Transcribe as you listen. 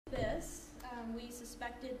This, we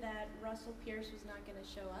suspected that Russell Pierce was not going to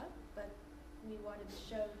show up, but we wanted the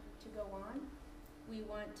show to go on. We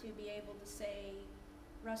want to be able to say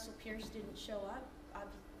Russell Pierce didn't show up.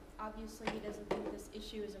 Obviously, he doesn't think this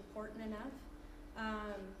issue is important enough,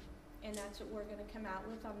 and that's what we're going to come out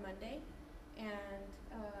with on Monday. And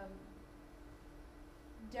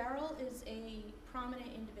Daryl is a prominent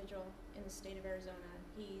individual in the state of Arizona.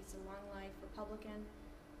 He's a long-life Republican,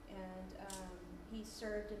 and he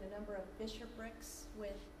served in a number of bishoprics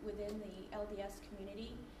within the LDS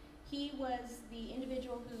community. He was the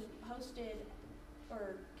individual who hosted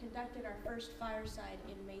or conducted our first Fireside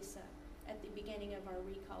in Mesa at the beginning of our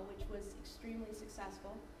recall, which was extremely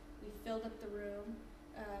successful. We filled up the room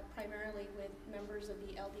primarily with members of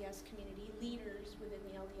the LDS community, leaders within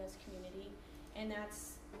the LDS community, and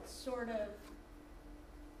that's sort of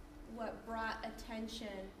what brought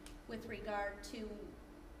attention with regard to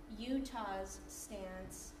Utah's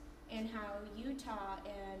stance and how Utah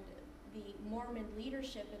and the Mormon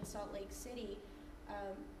leadership in Salt Lake City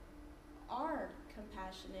are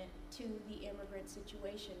compassionate to the immigrant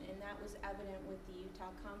situation, and that was evident with the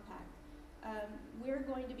Utah Compact. We're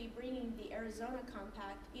going to be bringing the Arizona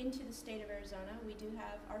Compact into the state of Arizona. We do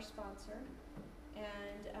have our sponsor,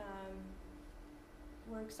 and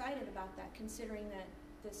we're excited about that, considering that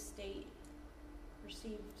this state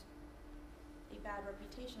received a bad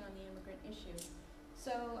reputation on the immigrant issue.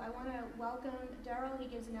 So I want to welcome Daryl. He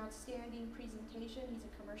gives an outstanding presentation. He's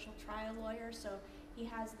a commercial trial lawyer, so he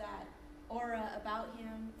has that aura about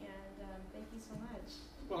him, and thank you so much.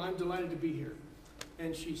 Well, I'm delighted to be here.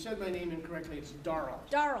 And she said my name incorrectly. It's Daryl.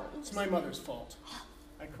 Daryl. It's my mother's fault.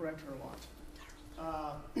 I correct her a lot.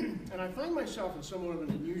 And I find myself in somewhat of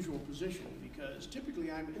an unusual position because typically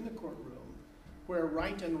I'm in the courtroom where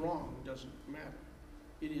right and wrong doesn't matter.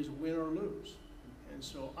 It is win or lose. And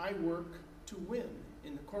so I work to win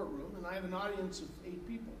in the courtroom, and I have an audience of 8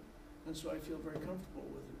 people. And so I feel very comfortable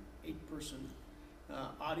with an 8-person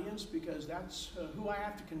audience because that's who I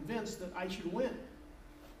have to convince that I should win.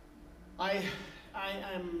 I'm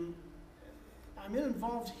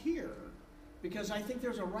involved here because I think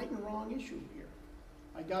there's a right and wrong issue here.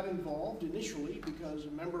 I got involved initially because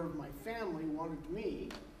a member of my family wanted me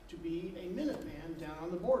to be a Minuteman down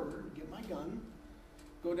on the border, get my gun,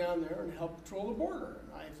 go down there and help patrol the border.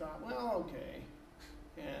 And I thought, well, okay.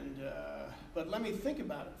 And but let me think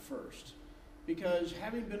about it first, because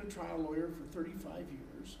having been a trial lawyer for 35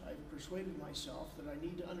 years, I've persuaded myself that I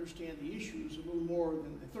need to understand the issues a little more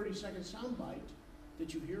than the 30-second soundbite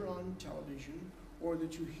that you hear on television or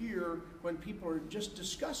that you hear when people are just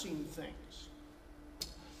discussing things.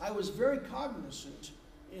 I was very cognizant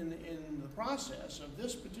in the process of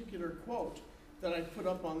this particular quote that I put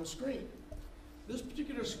up on the screen. This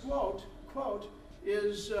particular quote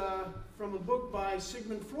is from a book by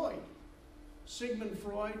Sigmund Freud. Sigmund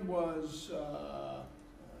Freud was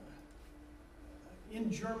in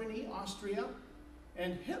Germany, Austria,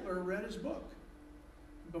 and Hitler read his book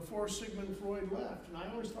before Sigmund Freud left. And I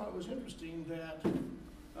always thought it was interesting that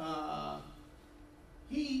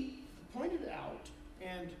he pointed out,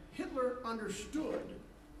 and Hitler understood,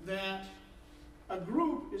 that a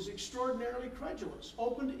group is extraordinarily credulous,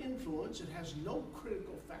 open to influence. It has no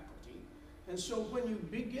critical faculty. And so when you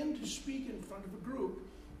begin to speak in front of a group,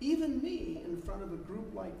 even me in front of a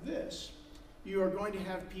group like this, you are going to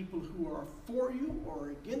have people who are for you or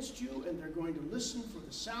against you, and they're going to listen for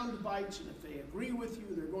the sound bites, and if they agree with you,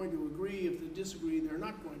 they're going to agree. If they disagree, they're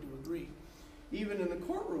not going to agree. Even in the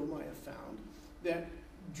courtroom, I have found that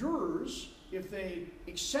jurors, if they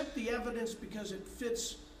accept the evidence because it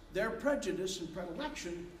fits their prejudice and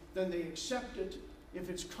predilection, then they accept it. If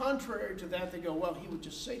it's contrary to that, they go, well, he would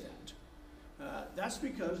just say that. That's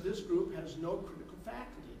because this group has no critical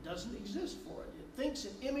faculty. It doesn't exist for it. It thinks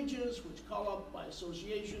in images which call up by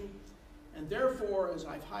association, and therefore, as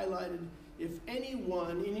I've highlighted, if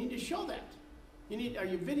anyone, you need to show that. Are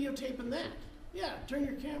you videotaping that? Yeah, turn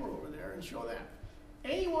your camera over there and show that.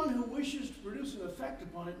 Anyone who wishes to produce an effect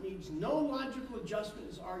upon it needs no logical adjustment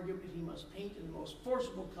is argued that he must paint in the most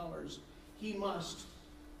forcible colors. He must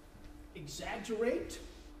exaggerate,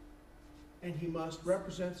 and he must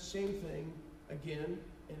represent the same thing again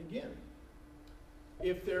and again.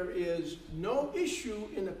 If there is no issue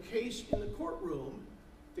in a case in the courtroom,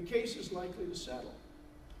 the case is likely to settle.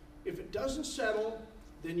 If it doesn't settle,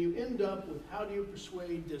 then you end up with how do you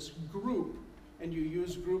persuade this group, and you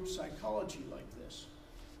use group psychology like this.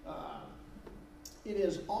 It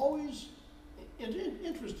has always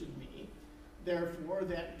interested me, therefore,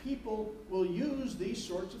 that people will use these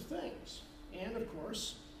sorts of things. And of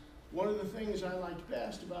course, one of the things I liked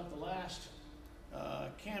best about the last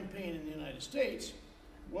campaign in the United States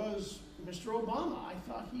was Mr. Obama. I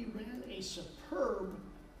thought he ran a superb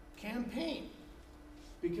campaign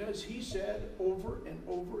because he said over and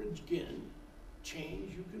over again,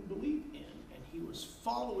 change you can believe in. And he was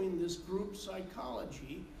following this group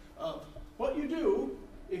psychology of what you do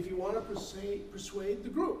if you want to persuade the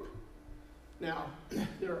group. Now,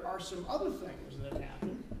 there are some other things that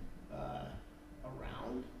happen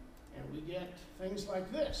around, and we get things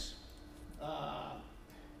like this.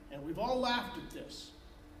 And we've all laughed at this.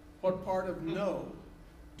 What part of no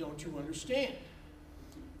don't you understand?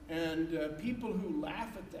 And people who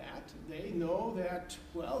laugh at that, they know that,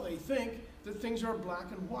 well, they think that things are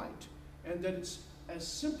black and white, and that it's as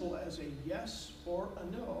simple as a yes or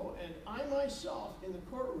a no. And I myself, in the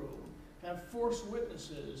courtroom, have forced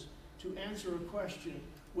witnesses to answer a question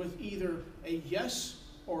with either a yes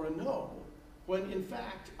or a no, when in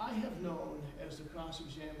fact I have known, as the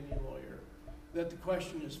cross-examining lawyer, that the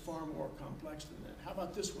question is far more complex than that. How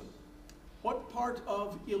about this one? What part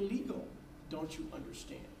of illegal don't you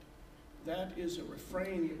understand? That is a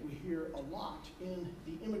refrain that we hear a lot in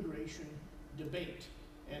the immigration debate.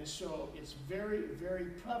 And so it's very, very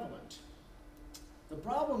prevalent. The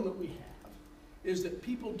problem that we have is that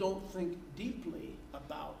people don't think deeply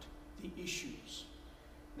about the issues.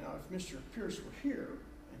 Now, if Mr. Pierce were here,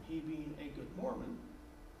 and he being a good Mormon,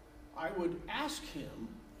 I would ask him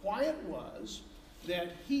why it was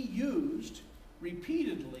that he used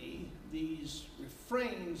repeatedly these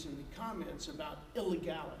refrains in the comments about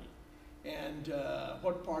illegality. And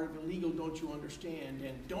what part of illegal don't you understand?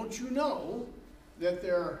 And don't you know that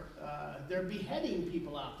they're beheading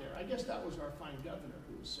people out there? I guess that was our fine governor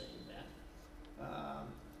who was saying that.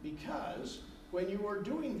 Because when you are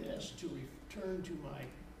doing this, to return to my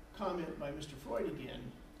comment by Mr. Freud again,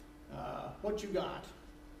 what you got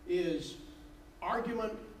is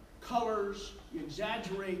argument, colors, you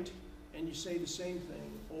exaggerate, and you say the same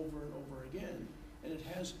thing over and over again. And it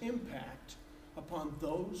has impact upon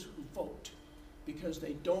those who vote because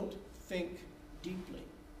they don't think deeply.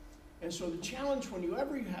 And so the challenge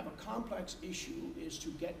whenever you have a complex issue is to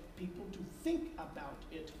get people to think about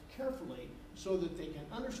it carefully so that they can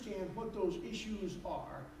understand what those issues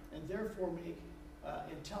are and therefore make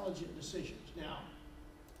intelligent decisions.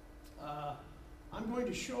 Now, I'm going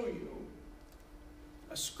to show you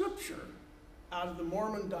a scripture out of the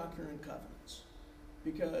Mormon Doctrine and Covenants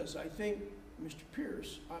because I think Mr.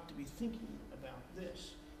 Pierce ought to be thinking about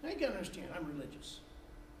this. Now you gotta understand, I'm religious.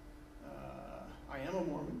 I am a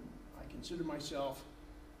Mormon. I consider myself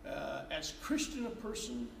as Christian a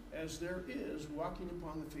person as there is walking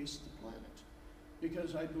upon the face of the planet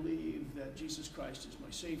because I believe that Jesus Christ is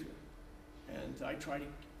my Savior and I try to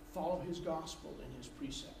follow his gospel and his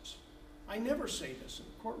precepts. I never say this in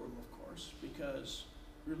the courtroom, of course, because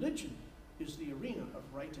religion is the arena of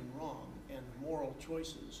right and wrong and moral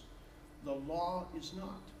choices. The law is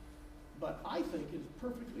not. But I think it is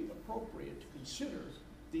perfectly appropriate to consider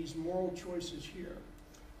these moral choices here.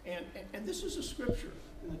 And this is a scripture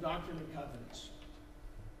in the Doctrine and Covenants.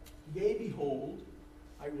 Yea, behold,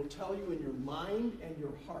 I will tell you in your mind and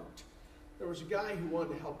your heart. There was a guy who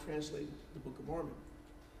wanted to help translate the Book of Mormon,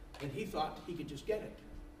 and he thought he could just get it.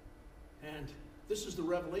 And this is the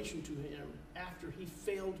revelation to him after he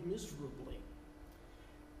failed miserably.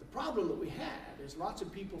 The problem that we had is lots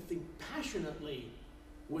of people think passionately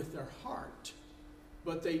with their heart,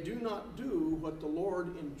 but they do not do what the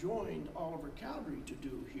Lord enjoined Oliver Cowdery to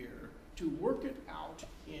do here, to work it out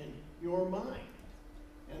in your mind.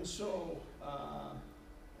 And so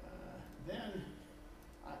then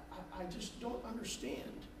I just don't understand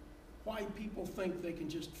why people think they can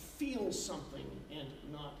just feel something and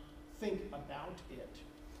not think about it.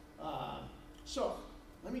 So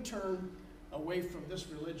let me turn away from this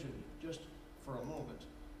religion just for a moment.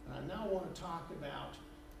 And I now want to talk about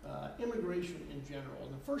immigration in general.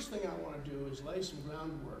 And the first thing I want to do is lay some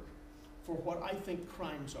groundwork for what I think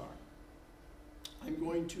crimes are. I'm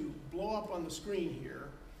going to blow up on the screen here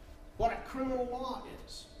what a criminal law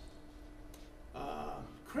is.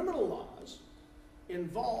 Criminal laws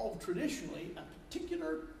involve traditionally a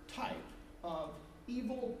particular type of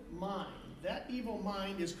evil mind. That evil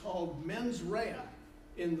mind is called mens rea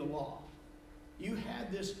in the law. You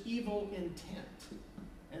had this evil intent.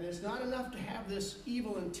 And it's not enough to have this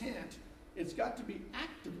evil intent. It's got to be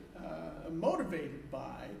motivated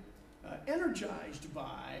by, energized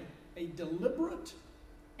by a deliberate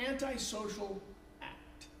antisocial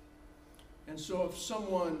act. And so if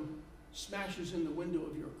someone smashes in the window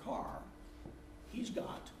of your car, he's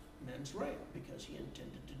got mens rea because he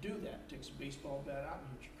intended to do that. Takes a baseball bat out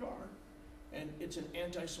and hits your car. And it's an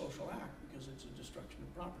antisocial act because it's a destruction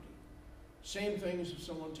of property. Same thing as if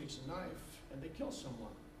someone takes a knife and they kill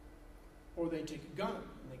someone. or they take a gun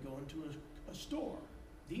and they go into a store.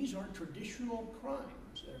 These are traditional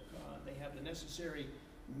crimes. They have the necessary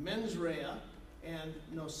mens rea and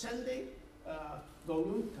nocende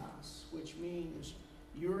voluntas, which means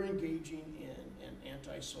you're engaging in an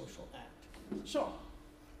antisocial act. So,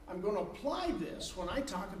 I'm going to apply this when I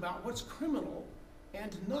talk about what's criminal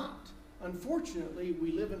and not. Unfortunately,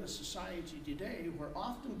 we live in a society today where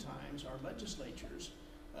oftentimes our legislatures,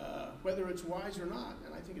 whether it's wise or not,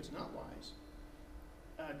 and I think it's not wise,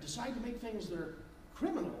 decide to make things that are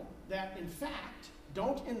criminal that in fact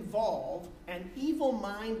don't involve an evil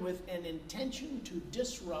mind with an intention to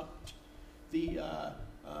disrupt the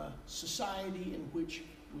society in which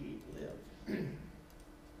we live.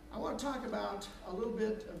 I want to talk about a little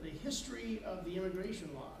bit of the history of the immigration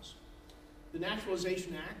laws. The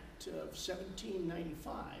Naturalization Act of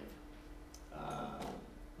 1795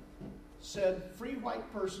 said free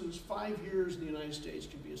white persons 5 years in the United States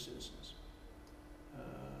could be a citizens.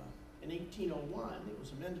 In 1801, it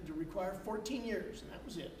was amended to require 14 years, and that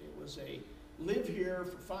was it. It was a live here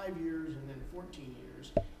for 5 years and then 14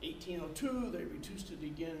 years. 1802, they reduced it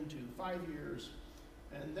again to 5 years.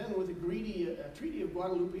 And then with the Treaty of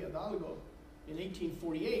Guadalupe Hidalgo in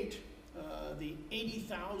 1848, the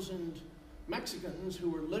 80,000 Mexicans who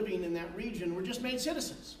were living in that region were just made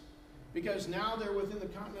citizens. Because now they're within the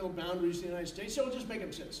continental boundaries of the United States, so we'll just make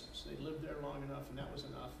them citizens. They lived there long enough, and that was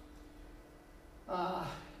enough.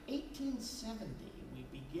 1870, we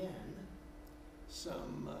began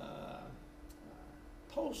some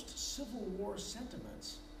post-Civil War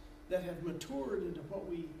sentiments that have matured into what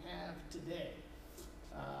we have today.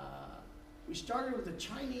 We started with the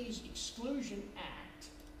Chinese Exclusion Act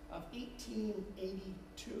of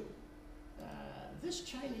 1882. This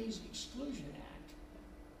Chinese Exclusion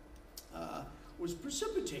Act was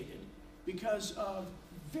precipitated because of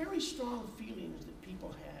very strong feelings that people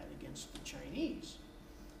had against the Chinese.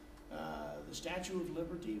 The Statue of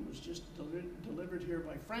Liberty was just delivered here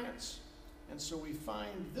by France, and so we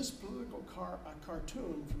find this political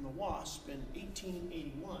cartoon from the WASP in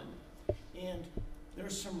 1881, and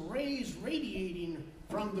there's some rays radiating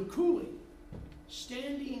from the coulee,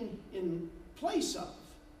 standing in place of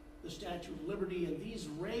the Statue of Liberty, and these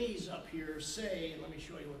rays up here say, and let me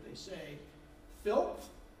show you what they say, filth,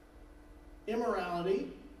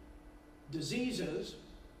 immorality, diseases,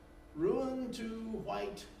 ruin to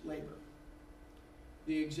white labor.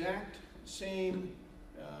 The exact same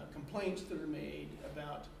complaints that are made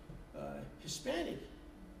about Hispanic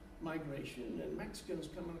migration and Mexicans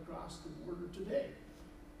coming across the border today.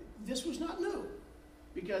 This was not new,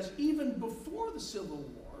 because even before the Civil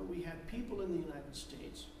War, we had people in the United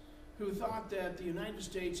States who thought that the United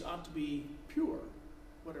States ought to be pure,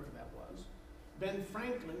 whatever that was. Ben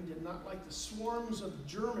Franklin did not like the swarms of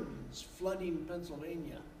Germans flooding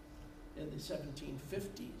Pennsylvania in the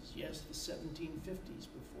 1750s. Yes, the 1750s,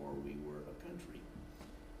 before we were a country.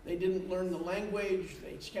 They didn't learn the language,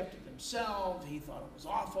 they kept it themselves, he thought it was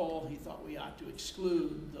awful, he thought we ought to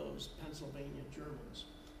exclude those Pennsylvania Germans.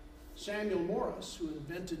 Samuel Morse, who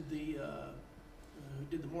invented who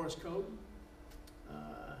did the Morse Code,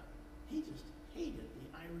 he just hated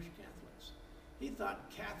the Irish Catholics. He thought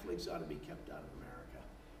Catholics ought to be kept out of America,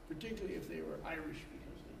 particularly if they were Irish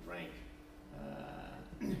because they drank.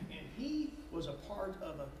 And he was a part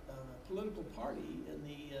of a political party in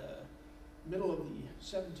the middle of the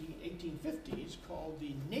 1850s called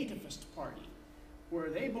the Nativist Party, where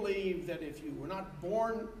they believed that if you were not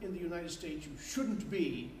born in the United States, you shouldn't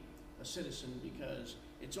be a citizen because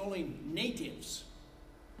it's only natives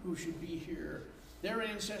who should be here. Their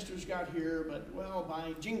ancestors got here, but, well,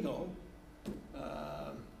 by jingo,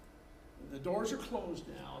 the doors are closed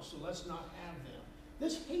now, so let's not have them.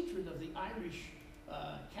 This hatred of the Irish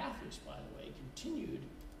Catholics, by the way, continued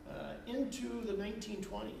into the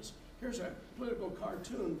 1920s. Here's a political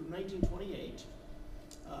cartoon from 1928,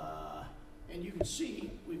 and you can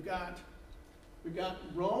see we've got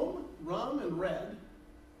Rome, rum, and red.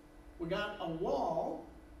 We got a wall.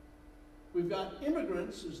 We've got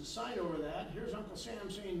immigrants. There's a sign over that. Here's Uncle Sam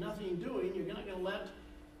saying nothing doing. You're not going to let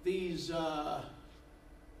these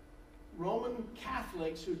Roman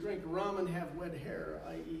Catholics who drink rum and have red hair,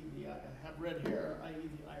 i.e. the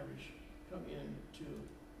Irish, come into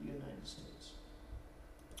the United States.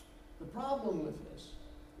 The problem with this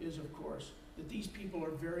is, of course, that these people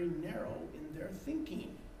are very narrow in their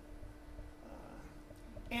thinking.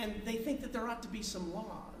 And they think that there ought to be some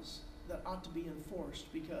laws that ought to be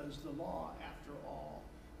enforced because the law, after all,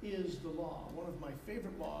 is the law. One of my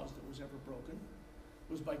favorite laws that was ever broken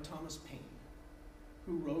was by Thomas Paine,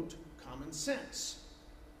 who wrote Common Sense.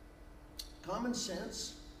 Common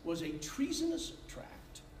Sense was a treasonous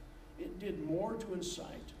tract. It did more to incite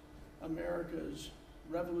America's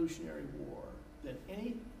Revolutionary War than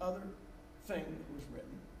any other thing that was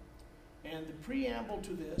written. And the preamble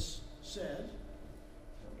to this said,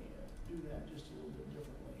 let me do that just a little bit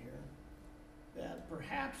differently here, that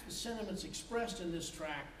perhaps the sentiments expressed in this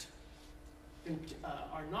tract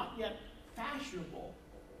are not yet fashionable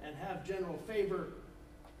and have general favor.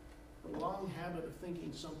 The long habit of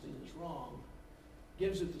thinking something is wrong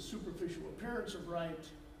gives it the superficial appearance of right,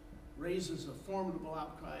 raises a formidable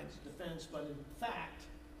outcry to defense, but in fact,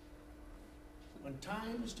 when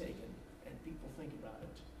time is taken and people think about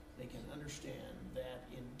it, they can understand that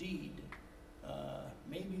indeed,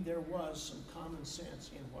 maybe there was some common sense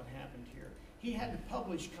in what happened here. He had to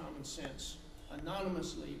publish common sense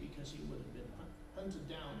anonymously because he would have been hunted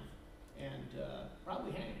down and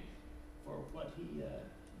probably hanged for what he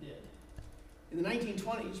did. In the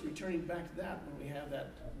 1920s, returning back to that, when we have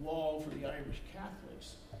that wall for the Irish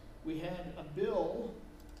Catholics, we had a bill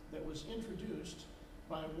that was introduced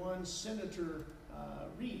by one Senator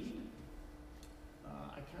Reed.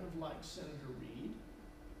 I kind of like Senator Reed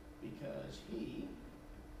because he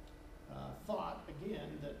thought, again,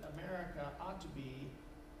 that America ought to be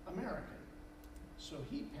American. So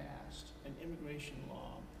he passed an immigration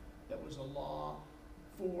law that was a law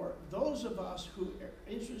for those of us who are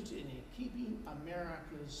interested in keeping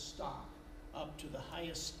America's stock up to the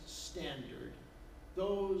highest standard,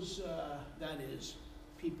 those, that is,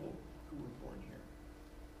 people who were born here.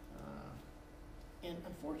 And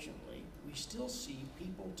unfortunately, we still see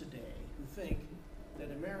people today who think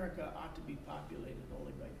that America ought to be populated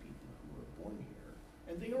only by people who were born here,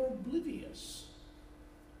 and they are oblivious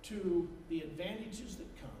to the advantages that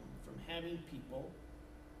come from having people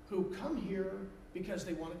who come here because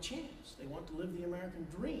they want a chance. They want to live the American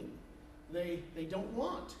dream. They don't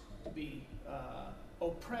want to be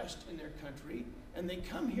oppressed in their country, and they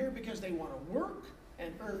come here because they want to work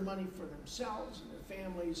and earn money for themselves and their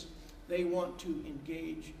families. They want to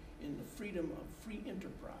engage in the freedom of free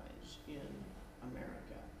enterprise in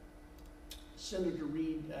America. Senator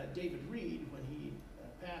Reed, David Reed, when he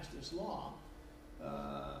passed this law,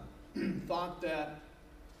 thought that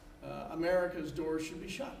America's doors should be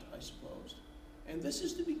shut, I suppose. And this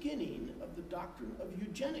is the beginning of the doctrine of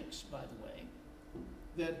eugenics, by the way,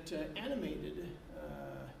 that animated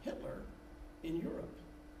Hitler in Europe,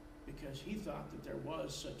 because he thought that there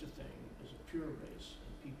was such a thing as a pure race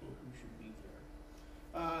of people who should be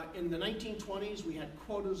there. In the 1920s, we had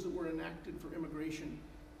quotas that were enacted for immigration.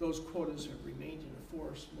 Those quotas have remained in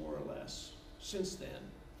force more or less since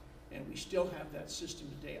then, and we still have that system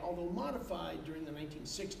today, although modified during the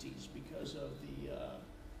 1960s because of the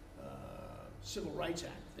Civil Rights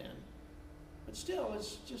Act then. But still,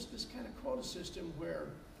 it's just this kind of quota system where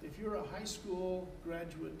if you're a high school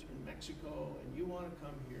graduate in Mexico and you want to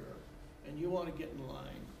come here and you want to get in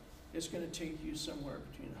line, it's going to take you somewhere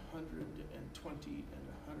between 120 and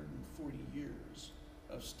 140 years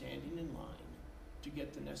of standing in line to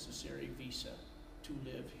get the necessary visa to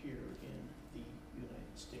live here in the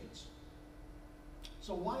United States.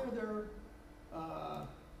 So why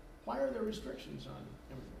are there restrictions on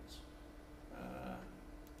immigrants?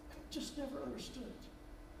 Just never understood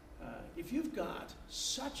it. If you've got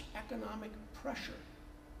such economic pressure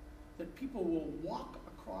that people will walk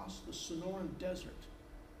across the Sonoran Desert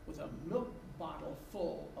with a milk bottle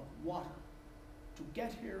full of water to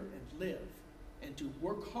get here and live and to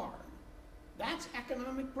work hard, that's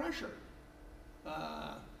economic pressure.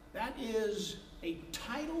 That is a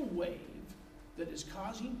tidal wave that is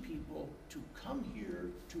causing people to come here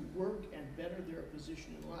to work and better their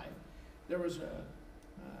position in life. There was a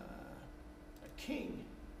king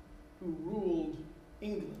who ruled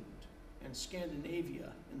England and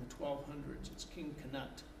Scandinavia in the 1200s. It's King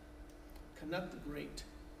Canute. Canute the Great.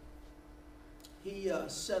 He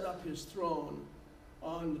set up his throne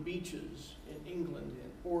on the beaches in England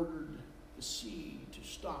and ordered the sea to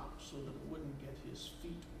stop so that it wouldn't get his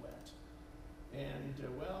feet wet. And,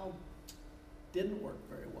 well, didn't work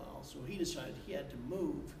very well, so he decided he had to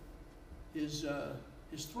move his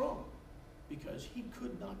throne because he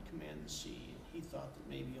could not command the sea, and he thought that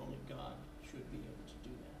maybe only God should be able to do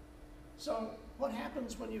that. So what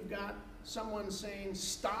happens when you've got someone saying,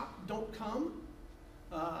 stop, don't come,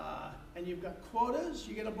 and you've got quotas?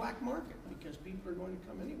 You get a black market because people are going to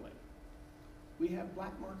come anyway. We have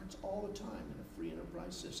black markets all the time in a free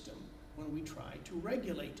enterprise system when we try to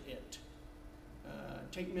regulate it.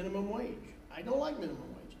 Take minimum wage. I don't like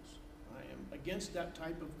minimum wages. I am against that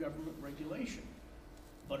type of government regulation.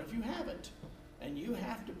 But if you have it, and you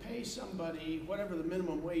have to pay somebody whatever the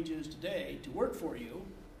minimum wage is today to work for you,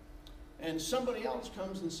 and somebody else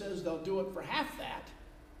comes and says they'll do it for half that,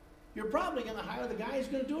 you're probably going to hire the guy who's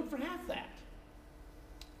going to do it for half that.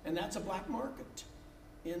 And that's a black market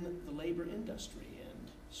in the labor industry. And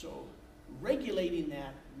so regulating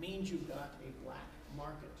that means you've got a black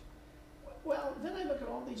market. Well, then I look at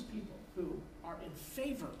all these people who are in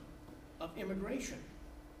favor of immigration.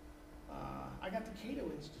 I got the Cato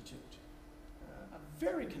Institute, a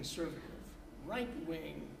very conservative,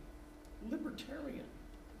 right-wing, libertarian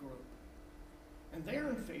group. And they're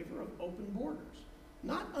in favor of open borders.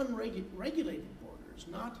 Not unregulated borders,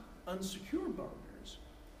 not unsecure borders,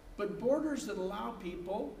 but borders that allow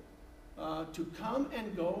people to come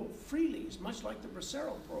and go freely, much like the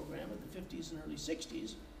Bracero program in the 50s and early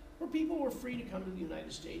 60s, where people were free to come to the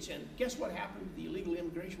United States. And guess what happened to the illegal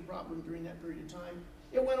immigration problem during that period of time?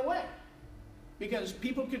 It went away, because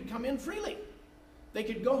people could come in freely. They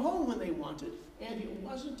could go home when they wanted, and it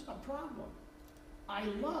wasn't a problem. I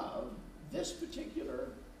love this particular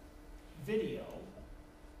video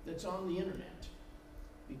that's on the internet,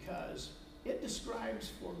 because it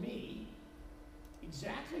describes for me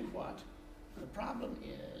exactly what the problem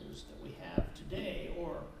is that we have today,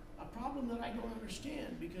 or a problem that I don't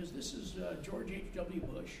understand, because this is George H.W.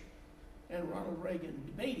 Bush and Ronald Reagan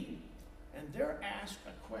debating, and they're asked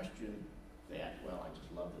a question that, well, I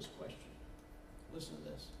just love this question. Listen to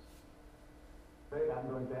this. I'm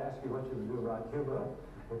going to ask you what you do about Cuba.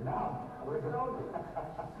 But now we're going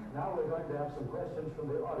to have some questions from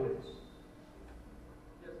the audience.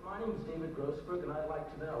 Yes, my name is David Grossberg, and I'd like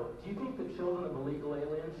to know, do you think that children of illegal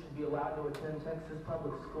aliens should be allowed to attend Texas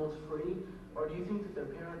public schools free, or do you think that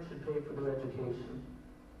their parents should pay for their education?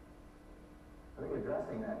 I think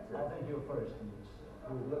addressing that, too. I think you first.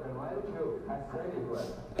 I was looking right at you. I said you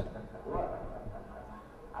would. Look,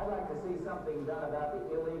 I'd like to see something done about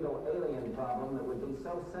the illegal alien problem that would be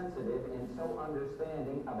so sensitive and so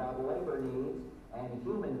understanding about labor needs and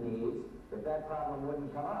human needs that problem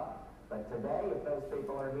wouldn't come up. But today, if those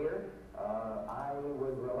people are here, I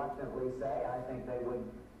would reluctantly say I think they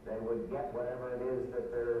would get whatever it is that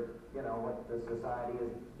they're, what the society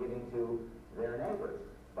is giving to their neighbors.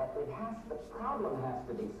 But the problem has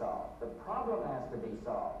to be solved. The problem has to be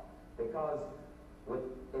solved because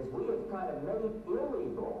as we have kind of made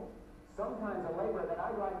illegal some kinds of labor that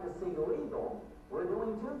I'd like to see legal, we're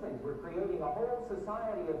doing two things. We're creating a whole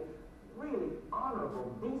society of really honorable,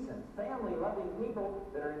 decent, family-loving people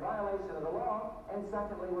that are in violation of the law, and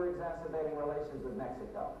secondly, we're exacerbating relations with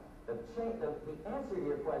Mexico. The answer to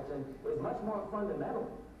your question is much more fundamental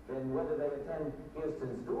than whether they attend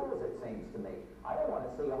Houston schools, it seems to me. I don't want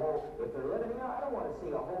to see if they're living here, I don't want to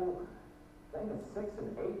see a whole thing of 6-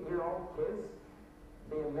 and 8-year-old kids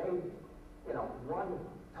being made, one,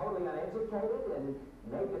 totally uneducated and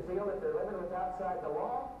made to feel that they're living outside the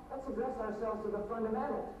law. Let's address ourselves to the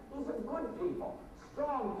fundamentals. These are good people,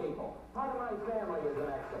 strong people. Part of my family is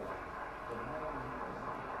an Mexican.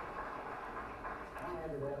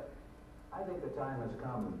 I think the time has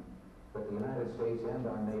come that the United States and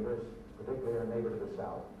our neighbors, particularly our neighbor to the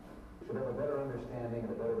south, should have a better understanding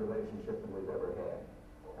and a better relationship than we've ever had.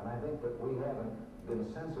 And I think that we haven't been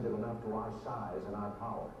sensitive enough to our size and our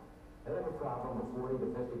power. They have a problem of 40 to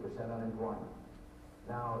 50% unemployment.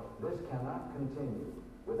 Now, this cannot continue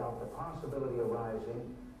without the possibility arising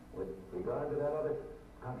with regard to that other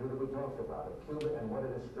country that we talked about, of Cuba and what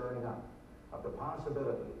it is stirring up, of the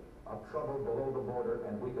possibility of trouble below the border,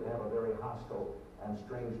 and we could have a very hostile and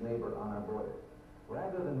strange neighbor on our border.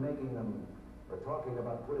 Rather than making them, or talking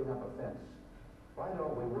about putting up a fence, why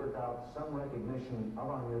don't we work out some recognition of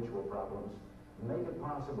our mutual problems, make it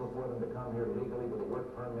possible for them to come here legally with a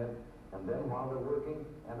work permit, and then while they're working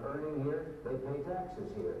and earning here, they pay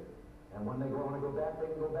taxes here. And when they want to go back, they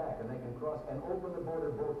can go back, and they can cross and open the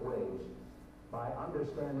border both ways by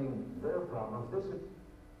understanding their problems.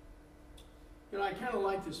 I kind of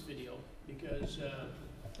like this video because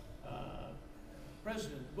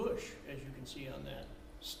President Bush, as you can see on that,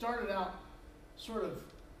 started out sort of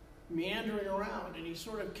meandering around, and he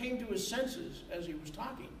sort of came to his senses as he was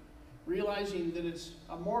talking, realizing that it's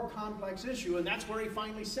a more complex issue, and that's where he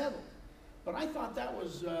finally settled. But I thought that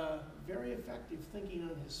was very effective thinking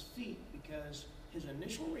on his feet, because his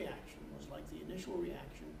initial reaction was like the initial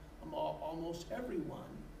reaction of almost everyone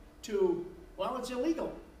to, well, it's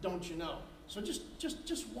illegal, don't you know? So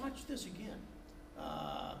just watch this again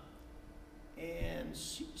and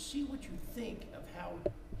see what you think of how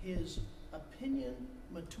his opinion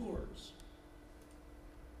matures.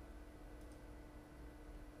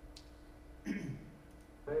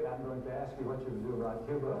 I'm going to ask you what you do about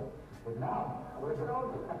Cuba. But now we're going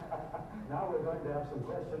to have some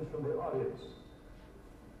questions from the audience.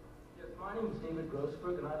 Yes, My name is David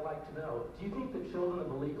Grossberg, and I'd like to know, do you think that children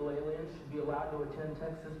of illegal aliens should be allowed to attend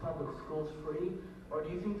Texas public schools free, or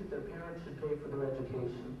do you think that their parents should pay for their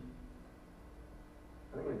education?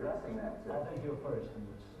 I think addressing that, I think you're first.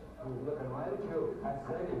 Who's looking right at you? I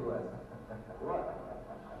said he was. Look,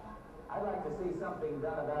 I'd like to see something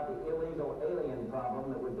done about the illegal alien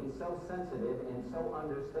problem that would be so sensitive and so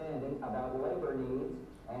understanding about labor needs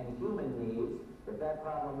and human needs that that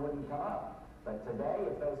problem wouldn't come up. But today,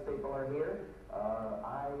 if those people are here,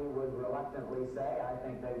 I would reluctantly say I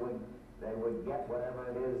think they would get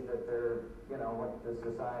whatever it is that they're, what the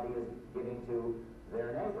society is giving to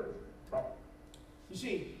their neighbors. But you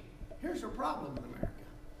see, here's our problem in America.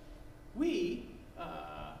 We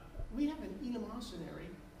have an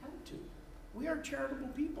eleemosynary attitude. We are charitable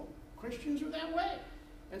people. Christians are that way.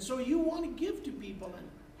 And so you want to give to people and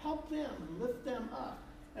help them and lift them up.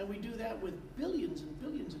 And we do that with billions and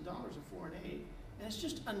billions of dollars of foreign aid. And it's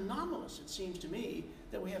just anomalous, it seems to me,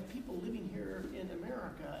 that we have people living here in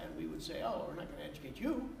America and we would say, oh, we're not going to educate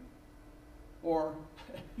you. Or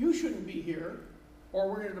you shouldn't be here. Or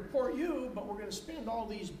we're going to deport you, but we're going to spend all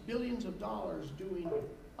these billions of dollars doing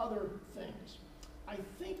other things. I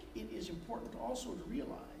think it is important also to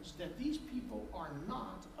realize that these people are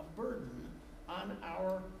not a burden on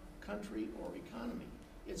our country or economy.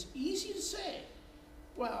 It's easy to say,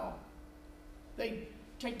 well, they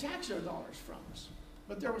take tax dollars from us.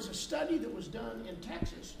 But there was a study that was done in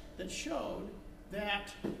Texas that showed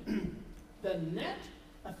that the net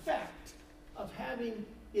effect of having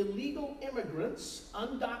illegal immigrants,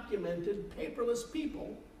 undocumented, paperless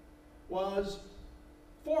people, was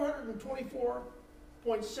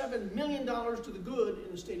 $424.7 million to the good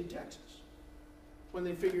in the state of Texas, when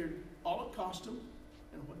they figured all it cost them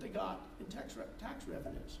and what they got in tax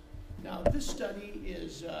revenues. Now, this study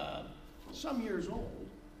is some years old,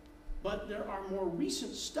 but there are more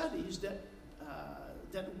recent studies that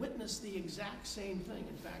witness the exact same thing.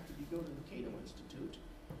 In fact, if you go to the Cato Institute,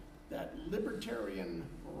 that libertarian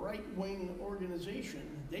right-wing organization,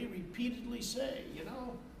 they repeatedly say,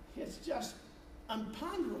 it's just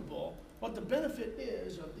imponderable what the benefit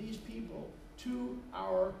is of these people to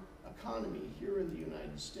our economy here in the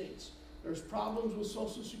United States. There's problems with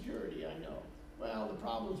Social Security, I know. Well, the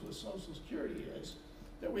problems with Social Security is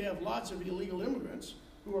that we have lots of illegal immigrants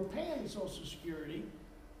who are paying Social Security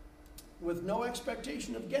with no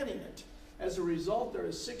expectation of getting it. As a result, there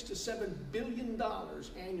is $6 to $7 billion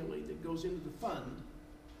annually that goes into the fund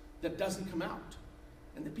that doesn't come out.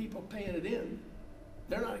 And the people paying it in,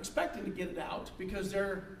 they're not expecting to get it out because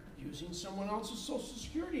they're using someone else's Social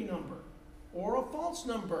Security number or a false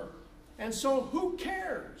number. And so who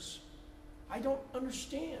cares? I don't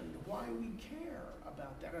understand why we care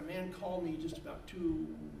about that. A man called me just about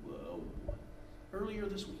earlier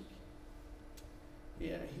this week.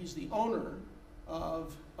 Yeah, he's the owner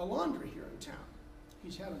of a laundry here in town.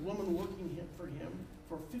 He's had a woman working for him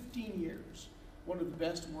for 15 years, one of the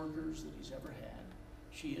best workers that he's ever had.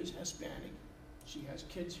 She is Hispanic. She has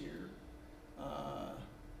kids here.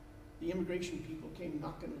 The immigration people came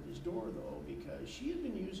knocking at his door, though, because she had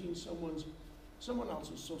been using someone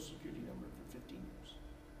else's Social Security number for 15 years.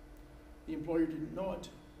 The employer didn't know it,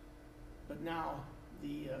 but now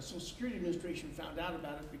the Social Security Administration found out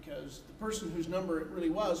about it because the person whose number it really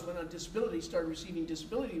was went on disability, started receiving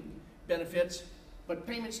disability benefits, but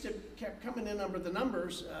payments kept coming in under the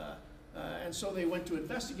numbers, and so they went to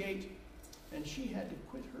investigate, and she had to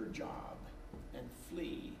quit her job and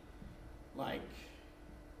flee like,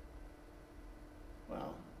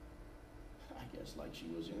 well, I guess like she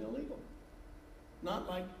was an illegal. Not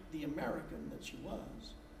like the American that she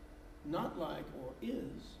was, not like or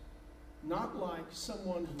is, not like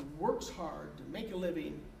someone who works hard to make a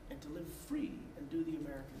living and to live free and do the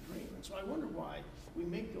American dream. And so I wonder why we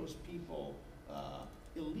make those people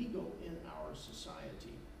illegal in our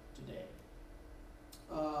society today.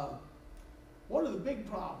 One of the big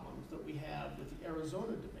problems that we have with the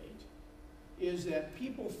Arizona debate is that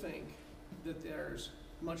people think that there's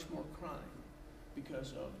much more crime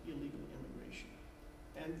because of illegal immigration.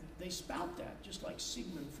 And they spout that, just like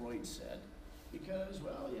Sigmund Freud said, because,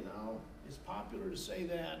 well, it's popular to say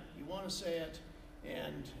that, you want to say it,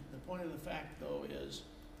 and the point of the fact, though, is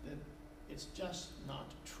that it's just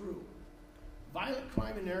not true. Violent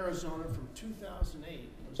crime in Arizona from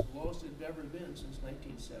 2008 was the lowest it had ever been since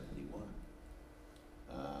 1971.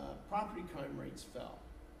 Property crime rates fell.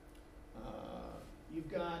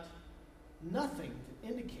 You've got nothing that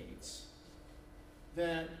indicates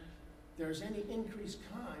that there's any increased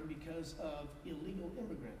crime because of illegal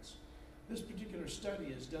immigrants. This particular study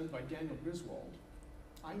is done by Daniel Griswold.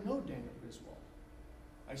 I know Daniel Griswold.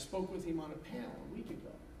 I spoke with him on a panel a week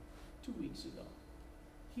ago. 2 weeks ago.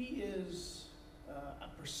 He is a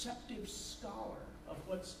perceptive scholar of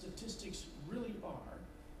what statistics really are,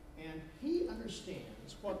 and he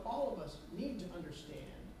understands what all of us need to understand,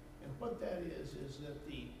 and what that is that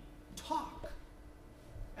the talk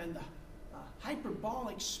and the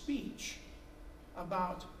hyperbolic speech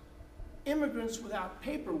about immigrants without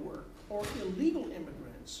paperwork or illegal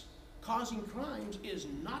immigrants causing crimes is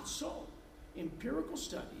not so. Empirical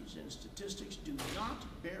studies and statistics do not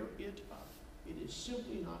bear it up. It is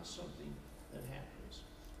simply not something that happens.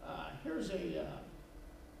 Here's a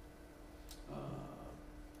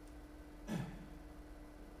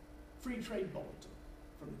free trade bulletin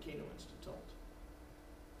from the Cato Institute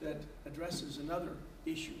that addresses another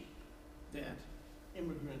issue that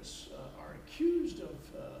immigrants are accused of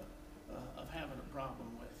having a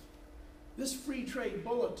problem with. This free trade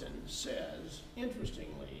bulletin says,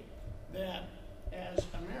 interestingly, that as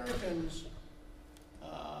Americans,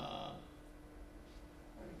 let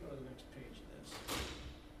me go to the next page of this,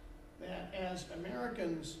 that as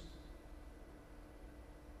Americans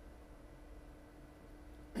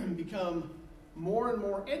become more and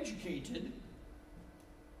more educated,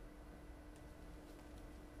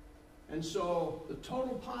 and so the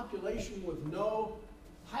total population with no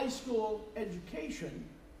high school education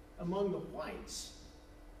among the whites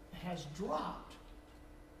has dropped.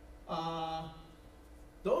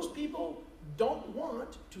 Those people don't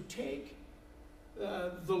want to take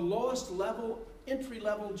the lowest level,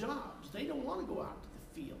 entry-level jobs. They don't want to go out to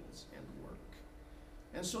the fields and work.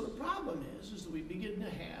 And so the problem is that we begin to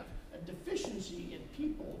have a deficiency in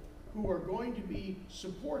people who are going to be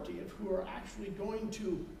supportive, who are actually going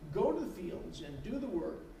to go to the fields and do the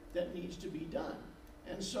work that needs to be done.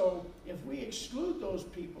 And so if we exclude those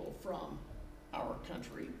people from our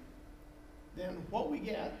country, then what we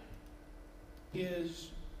get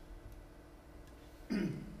is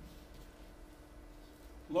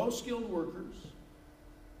low-skilled workers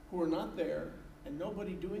who are not there and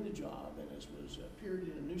nobody doing the job. And as was appeared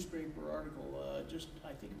in a newspaper article just,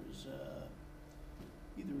 I think it was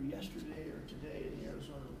either yesterday or today in the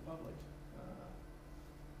Arizona Republic.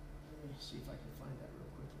 Let me see if I can find that real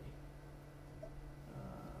quickly.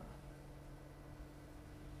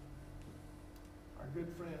 Our good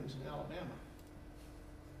friends in Alabama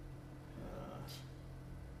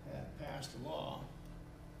have passed a law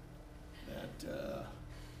that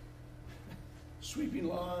sweeping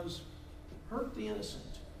laws hurt the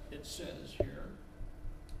innocent, it says here.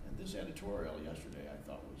 And this editorial yesterday I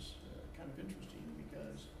thought was kind of interesting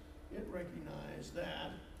because it recognized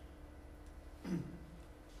that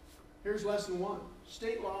here's lesson one.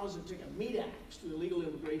 State laws that take a meat axe to illegal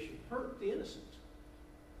immigration hurt the innocent.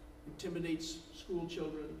 Intimidates school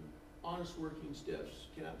children, honest working stiffs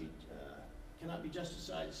cannot be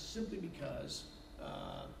justified simply because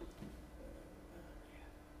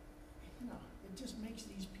it just makes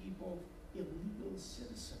these people illegal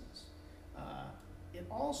citizens. It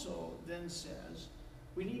also then says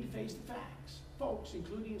we need to face the facts. Folks,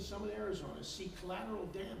 including some in Arizona, see collateral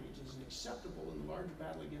damage as acceptable in the larger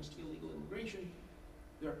battle against illegal immigration.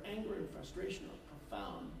 Their anger and frustration are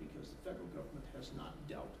profound because the federal government has not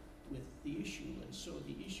dealt with the issue. And so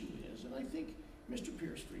the issue is, and I think Mr.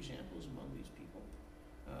 Pierce, for example, is among these people.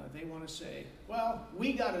 They want to say, well,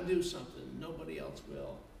 we got to do something, nobody else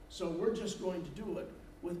will. So we're just going to do it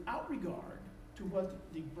without regard to what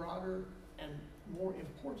the broader and more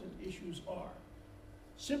important issues are.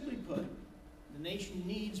 Simply put, the nation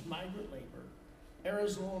needs migrant labor.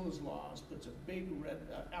 Arizona's laws puts a big red,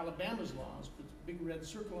 Alabama's laws puts a big red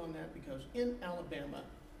circle on that because in Alabama,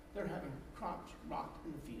 they're having crops rocked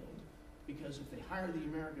in the field because if they hire the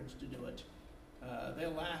Americans to do it,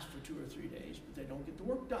 they'll last for 2 or 3 days, but they don't get the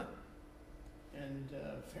work done. And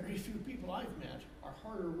very few people I've met are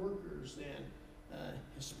harder workers than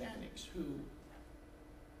Hispanics who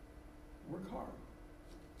work hard.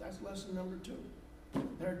 That's lesson number 2.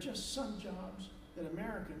 There are just some jobs that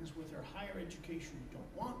Americans with their higher education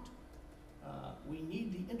don't want. We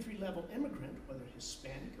need the entry-level immigrant, whether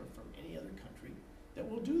Hispanic or from any other country, that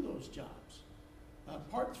will do those jobs.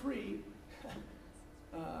 Part 3,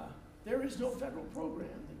 there is no federal program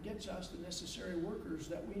that gets us the necessary workers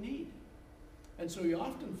that we need. And so you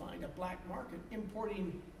often find a black market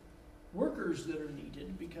importing workers that are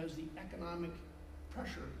needed because the economic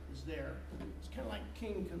pressure is there. It's kind of like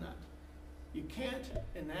King Canut. You can't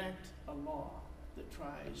enact a law that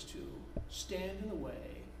tries to stand in the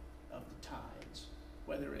way of the tides,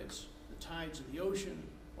 whether it's the tides of the ocean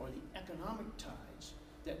or the economic tides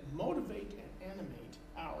that motivate and animate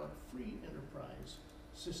our free enterprise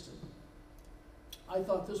system. I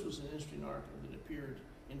thought this was an interesting article that appeared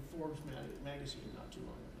in Forbes magazine not too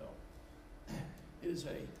long ago. is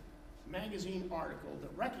a magazine article that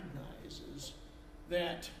recognizes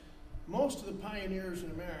that most of the pioneers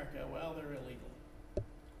in America, well, they're illegal.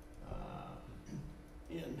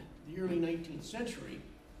 In the early 19th century,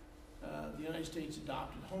 the United States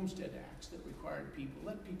adopted homestead acts that required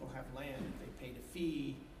let people have land if they paid a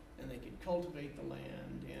fee and they could cultivate the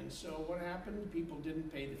land. And so what happened? People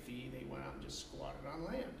didn't pay the fee, they went out and just squatted on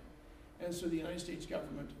land. And so the United States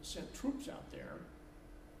government sent troops out there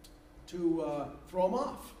to throw them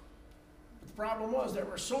off. But the problem was there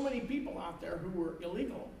were so many people out there who were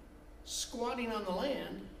illegal, squatting on the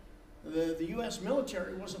land. The U.S.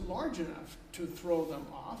 military wasn't large enough to throw them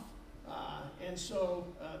off. And so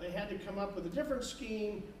they had to come up with a different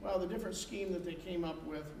scheme. Well, the different scheme that they came up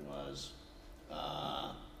with was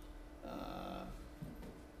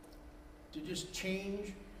to just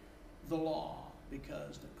change the law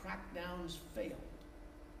because the crackdowns failed.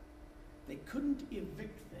 They couldn't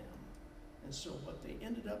evict them. And so what they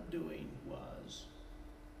ended up doing was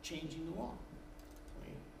changing the law. Let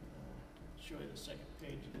me show you the second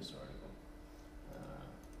page of this article.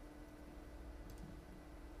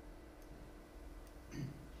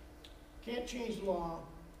 Can't change the law,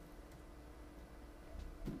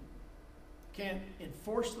 can't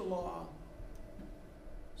enforce the law,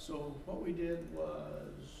 so what we did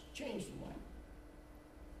was change the law.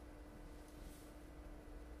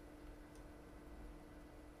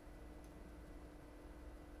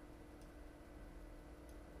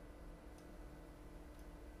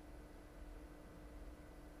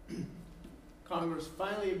 Congress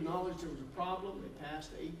finally acknowledged there was a problem. They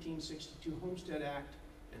passed the 1862 Homestead Act,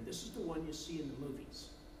 and this is the one you see in the movies,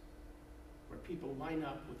 where people line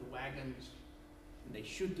up with the wagons, and they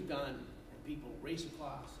shoot the gun, and people race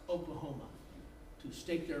across Oklahoma to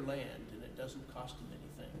stake their land, and it doesn't cost them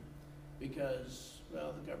anything, because,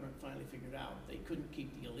 well, the government finally figured out they couldn't keep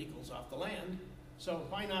the illegals off the land, so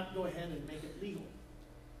why not go ahead and make it legal?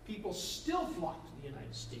 People still flock to the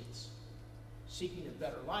United States, seeking a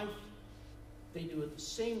better life. They do it the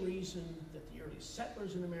same reason that the early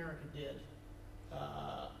settlers in America did.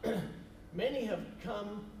 Many have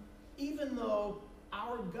come, even though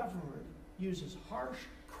our government uses harsh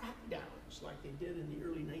crackdowns like they did in the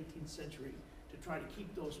early 19th century to try to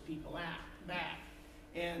keep those people back.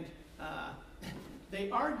 And they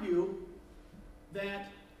argue that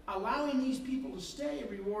allowing these people to stay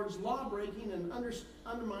rewards law-breaking and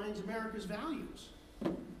undermines America's values.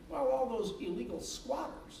 Well, all those illegal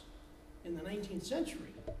squatters in the 19th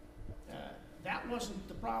century, that wasn't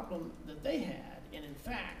the problem that they had. And in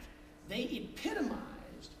fact, they epitomized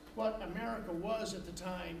what America was at the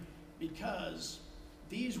time, because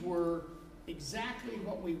these were exactly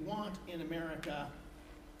what we want in America.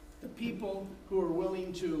 The people who are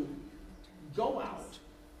willing to go out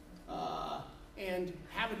and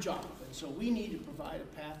have a job. And so we need to provide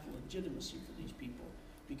a path to legitimacy for these people,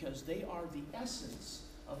 because they are the essence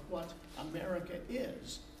of what America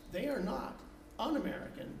is. They are not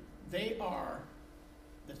un-American. They are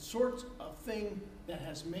the sort of thing that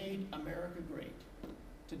has made America great.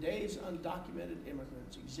 Today's undocumented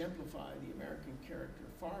immigrants exemplify the American character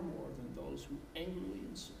far more than those who angrily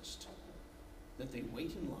insist that they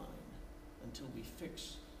wait in line until we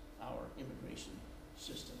fix our immigration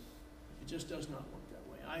system. It just does not work that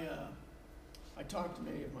way. I talked to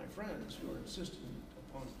many of my friends who are insisting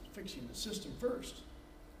upon fixing the system first.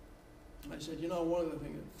 I said, you know, one of the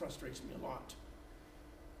things that frustrates me a lot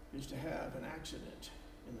is to have an accident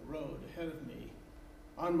in the road ahead of me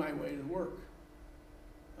on my way to work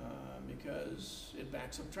because it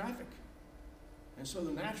backs up traffic. And so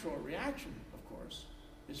the natural reaction, of course,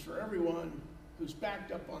 is for everyone who's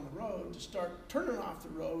backed up on the road to start turning off the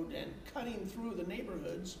road and cutting through the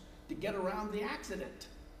neighborhoods to get around the accident.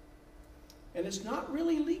 And it's not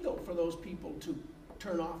really legal for those people to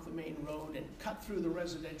turn off the main road and cut through the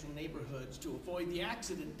residential neighborhoods to avoid the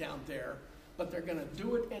accident down there, but they're going to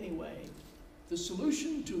do it anyway. The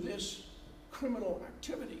solution to this criminal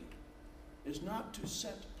activity is not to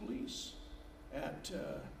set police at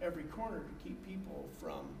every corner to keep people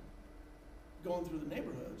from going through the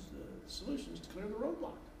neighborhoods. The solution is to clear the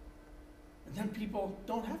roadblock. And then people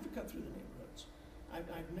don't have to cut through the neighborhoods.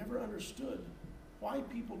 I've never understood why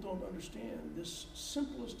people don't understand this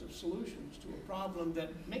simplest of solutions to a problem that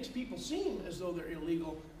makes people seem as though they're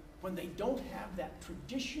illegal when they don't have that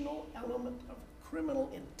traditional element of criminal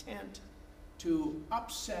intent to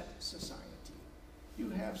upset society. You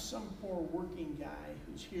have some poor working guy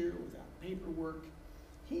who's here without paperwork.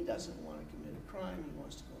 He doesn't want to commit a crime. He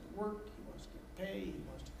wants to go to work. He wants to get paid. He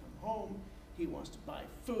wants to come home. He wants to buy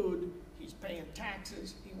food. He's paying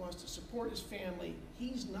taxes. He wants to support his family.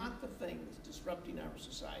 He's not the thing that's disrupting our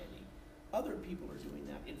society. other people are doing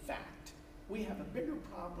that. In fact, we have a bigger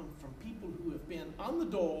problem from people who have been on the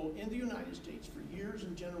dole in the United States for years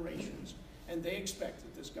and generations, and they expect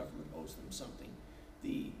that this government owes them something.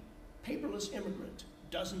 The paperless immigrant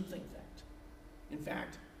doesn't think that. In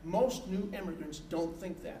fact, most new immigrants don't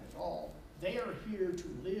think that at all. They are here to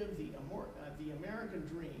live the American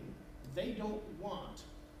dream. They don't want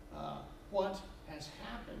what has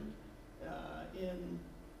happened in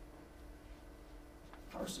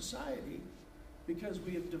our society, because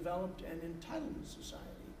we have developed an entitlement society.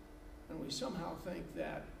 And we somehow think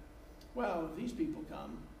that, well, if these people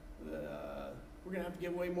come, we're going to have to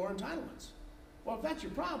give away more entitlements. Well, if that's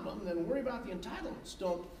your problem, then worry about the entitlements.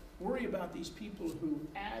 Don't worry about these people who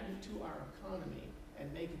add to our economy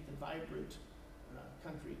and make it the vibrant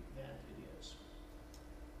country that it is.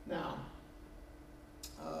 Now,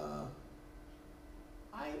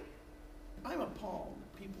 I'm appalled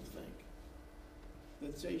that people think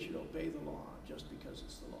that they should obey the law just because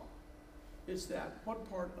it's the law. It's that what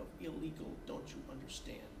part of illegal don't you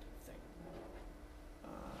understand thing.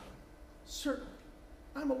 Certainly,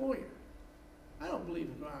 I'm a lawyer. I don't believe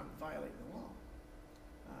in going out and violating the law.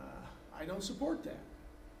 I don't support that.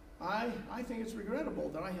 I think it's regrettable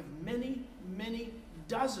that I have many, many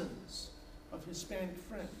dozens of Hispanic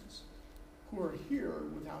friends who are here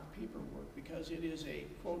without paperwork because it is a,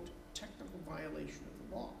 quote, technical violation of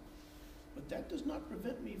the law. But that does not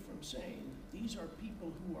prevent me from saying that these are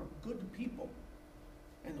people who are good people,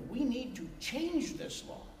 and that we need to change this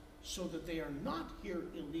law so that they are not here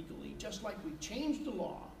illegally, just like we changed the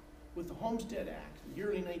law with the Homestead Act in the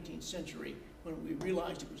early 19th century when we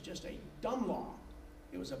realized it was just a dumb law.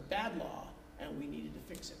 It was a bad law, and we needed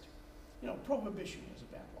to fix it. You know, prohibition was a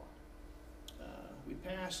bad law. We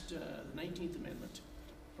passed the 19th Amendment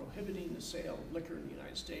prohibiting the sale of liquor in the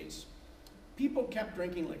United States. People kept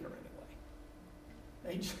drinking liquor anyway.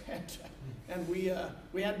 They just had to, and we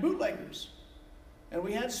had bootleggers, and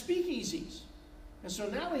we had speakeasies. And so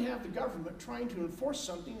now we have the government trying to enforce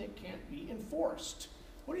something that can't be enforced.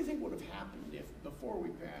 What do you think would have happened if, before we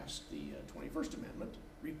passed the 21st Amendment,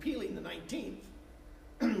 repealing the 19th,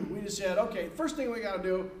 we just said, okay, first thing we got to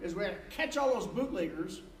do is we got to catch all those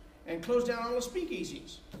bootleggers and close down all the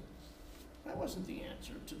speakeasies? That wasn't the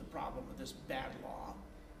answer to the problem of this bad law.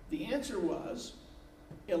 The answer was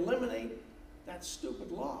eliminate that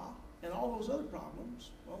stupid law, and all those other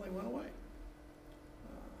problems, well, they went away.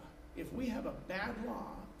 If we have a bad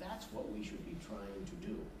law, that's what we should be trying to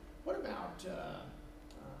do. What about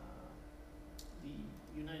the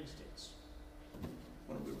United States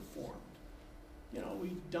when we were formed? You know,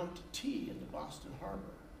 we dumped tea into Boston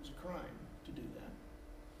Harbor. It was a crime to do that.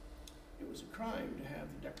 It was a crime to have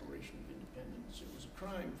the Declaration of Independence. It was a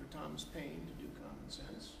crime for Thomas Paine to do common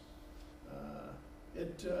sense.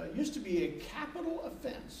 It used to be a capital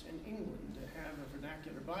offense in England to have a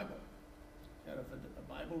vernacular Bible. Had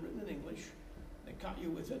a Bible written in English. They caught you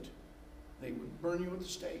with it. They would burn you at the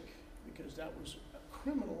stake because that was a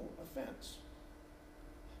criminal offense.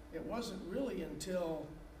 It wasn't really until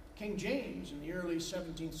King James in the early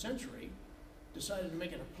 17th century decided to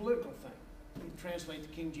make it a political thing and translate the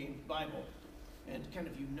King James Bible and kind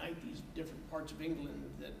of unite these different parts of England,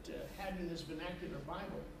 that having this vernacular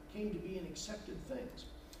Bible came to be an accepted thing.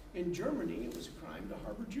 In Germany, it was a crime to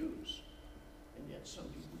harbor Jews, and yet some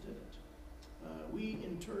people did it. We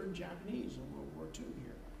interred Japanese in World War II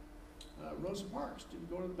here. Rosa Parks didn't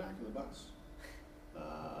go to the back of the bus.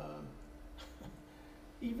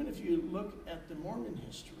 Even if you look at the Mormon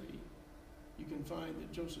history, you can find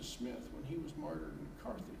that Joseph Smith, when he was martyred in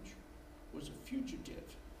Carthage, was a fugitive,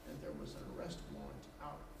 and there was an arrest warrant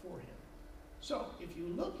out for him. So if you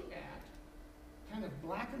look at kind of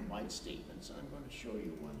black and white statements, and I'm going to show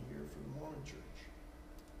you one here for the Mormon Church.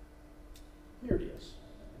 Here it is.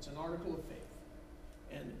 It's an article of faith.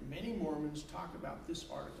 And many Mormons talk about this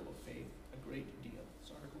article of faith a great deal.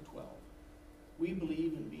 It's Article 12. We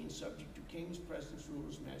believe in being subject to kings, presidents,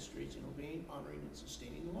 rulers, magistrates, and obeying, honoring, and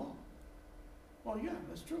sustaining the law. Well, yeah,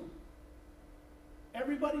 that's true.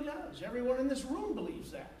 Everybody does. Everyone in this room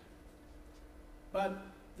believes that. But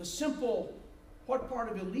the simple, what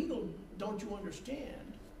part of illegal don't you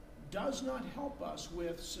understand, does not help us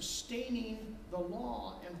with sustaining the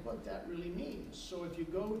law and what that really means. So if you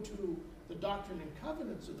go to the Doctrine and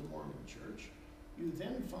Covenants of the Mormon Church, you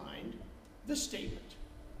then find this statement.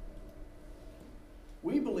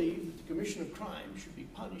 We believe that the commission of crime should be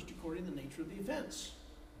punished according to the nature of the offense,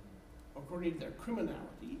 according to their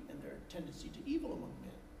criminality and their tendency to evil among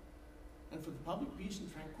men. And for the public peace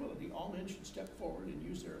and tranquility, all men should step forward and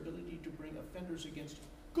use their ability to bring offenders against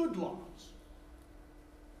good laws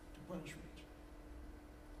to punishment.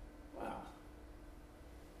 Wow.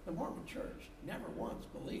 the Mormon Church never once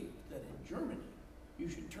believed that in Germany you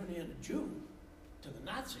should turn in a Jew to the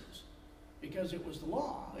Nazis because it was the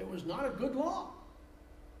law. It was not a good law.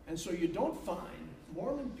 And so you don't find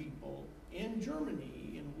Mormon people in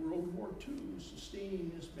Germany in World War II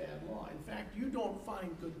sustaining this bad law. In fact, you don't find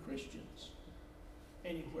good Christians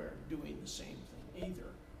anywhere doing the same thing either,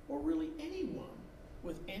 or really anyone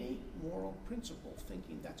with any moral principle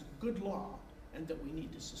thinking that's a good law and that we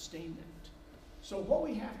need to sustain that. So what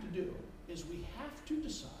we have to do is we have to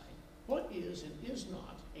decide what is and is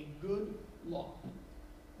not a good law.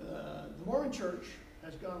 The Mormon Church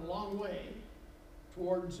has gone a long way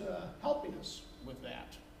towards helping us with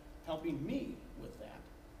that, helping me with that,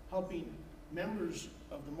 helping members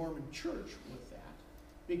of the Mormon Church with that,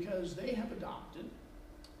 because they have adopted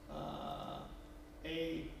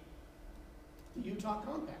the Utah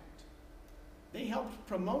Compact. They helped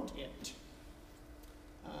promote it.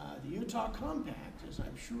 The Utah Compact, as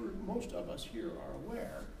I'm sure most of us here are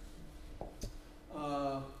aware,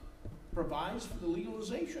 provides for the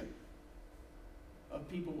legalization of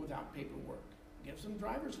people without paperwork, gives them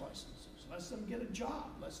driver's licenses, lets them get a job,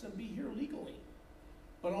 lets them be here legally,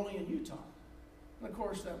 but only in Utah. And of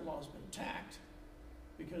course, that law's been tacked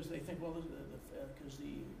because they think, well, because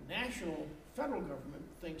the national federal government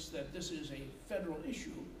thinks that this is a federal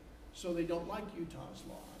issue, so they don't like Utah's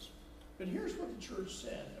laws. But here's what the church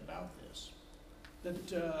said about this, that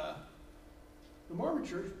the Mormon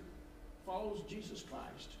Church follows Jesus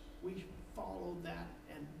Christ. We should follow that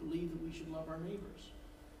and believe that we should love our neighbors.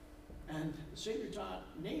 And the Savior taught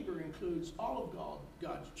neighbor includes all of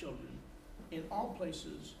God's children in all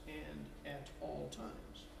places and at all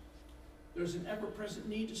times. There's an ever-present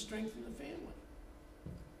need to strengthen the family.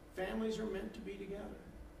 Families are meant to be together.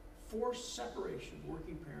 Forced separation of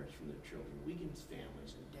working parents from their children weakens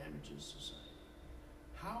families and damages society.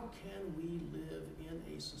 How can we live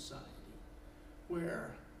in a society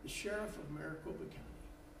where the sheriff of Maricopa County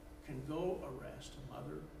can go arrest a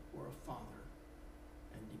mother or a father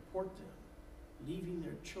and deport them, leaving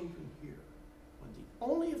their children here, when the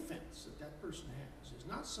only offense that that person has is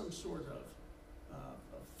not some sort of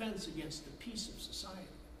offense against the peace of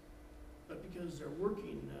society, but because they're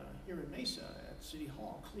working here in Mesa at City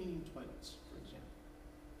Hall cleaning toilets, for example.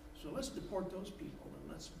 So let's deport those people and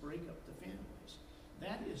let's break up the families.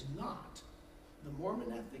 That is not the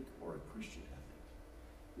Mormon ethic or a Christian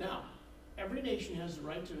ethic. Now, every nation has the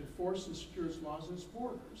right to enforce and secure its laws and its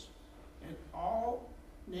borders, and all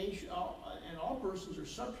persons are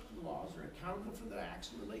subject to the laws and are accountable for their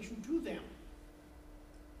acts in relation to them.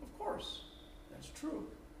 Of course, that's true.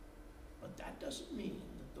 But that doesn't mean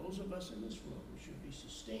that those of us in this room should be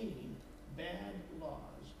sustaining bad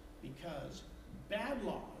laws, because bad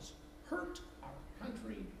laws hurt our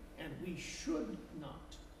country and we should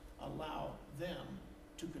not allow them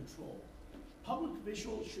to control. Public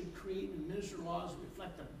officials should create and administer laws that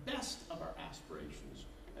reflect the best of our aspirations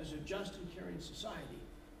as a just and caring society.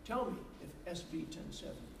 Tell me if SB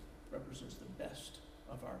 1070 represents the best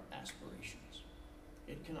of our aspirations.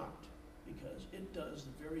 It cannot, because it does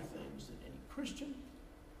the very things that any Christian,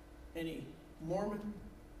 any Mormon,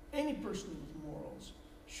 any person with morals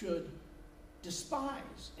should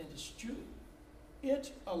despise and eschew.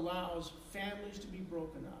 It allows families to be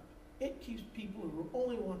broken up. It keeps people who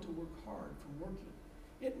only want to work hard from working.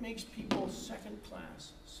 It makes people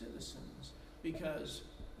second-class citizens because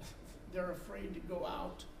they're afraid to go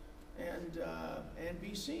out and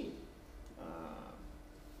be seen.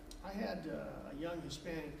 I had a young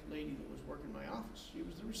Hispanic lady that was working in my office. She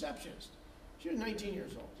was the receptionist. She was 19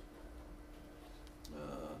 years old.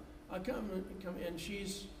 I come in. She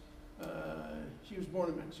was born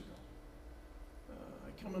in Mexico.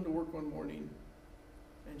 I come into work one morning,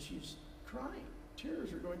 and she's crying.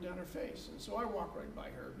 Tears are going down her face. And so I walk right by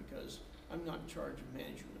her because I'm not in charge of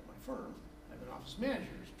management at my firm. I have an office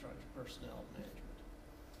manager who's in charge of personnel management.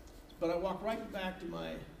 But I walk right back to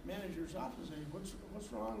my manager's office and say,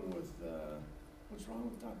 what's wrong with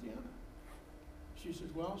Tatiana? She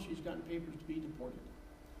says, well, she's gotten papers to be deported.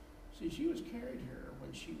 See, she was carried here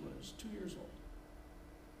when she was 2 years old.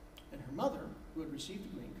 And her mother, who had received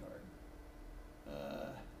a green card,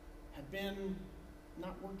 had been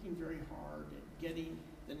not working very hard at getting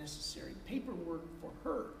the necessary paperwork for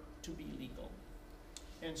her to be legal.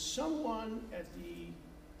 And someone at the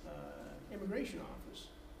immigration office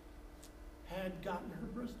had gotten her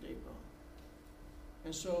birth date wrong.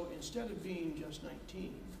 And so instead of being just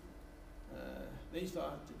 19, they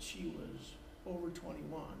thought that she was over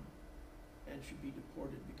 21 and should be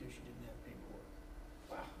deported because she didn't have paperwork.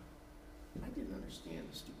 Wow. I didn't understand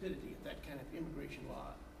the stupidity of that kind of immigration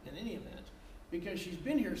law in any event, because she's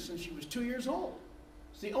been here since she was 2 years old.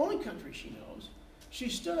 It's the only country she knows. She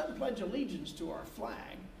stood up and pledged allegiance to our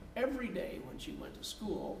flag every day when she went to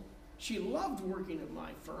school. She loved working at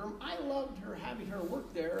my firm. I loved her having her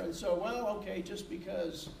work there. And so, well, okay, just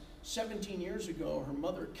because 17 years ago her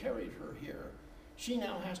mother carried her here, she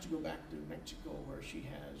now has to go back to Mexico where she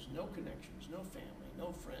has no connections, no family,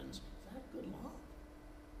 no friends. Is that good law?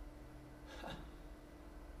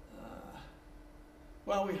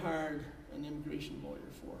 Well, we hired an immigration lawyer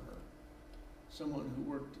for her, someone who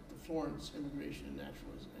worked at the Florence Immigration and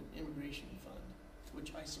Immigration Fund,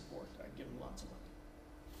 which I support. I give them lots of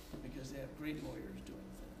money because they have great lawyers doing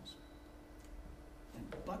things.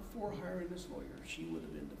 And but for hiring this lawyer, she would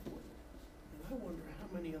have been deported. And I wonder how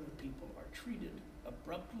many other people are treated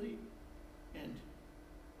abruptly and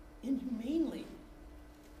inhumanely,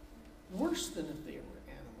 worse than if they were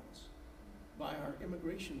animals, by our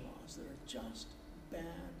immigration laws that are just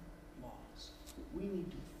bad laws. We need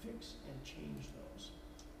to fix and change those.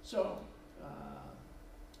 So,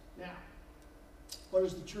 now, what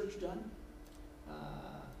has the church done?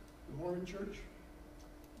 The Mormon church?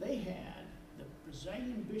 They had the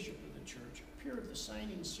presiding bishop of the church appear at the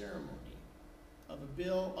signing ceremony of the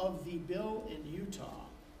bill in Utah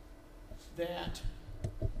that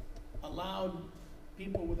allowed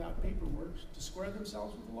people without paperwork to square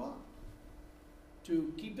themselves with the law,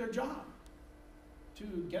 to keep their job, to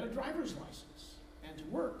get a driver's license, and to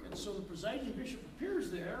work. And so the presiding bishop appears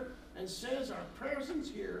there and says our presence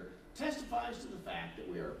here testifies to the fact that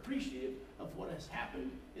we are appreciative of what has happened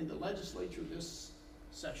in the legislature this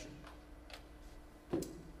session.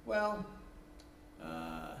 Well,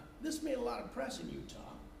 this made a lot of press in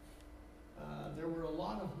Utah. There were a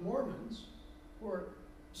lot of Mormons who are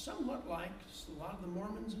somewhat like a lot of the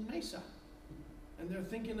Mormons in Mesa, and they're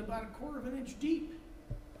thinking about a quarter of an inch deep.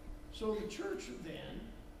 So the church then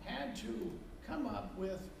had to come up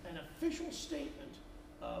with an official statement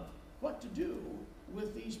of what to do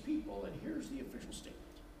with these people, and here's the official statement.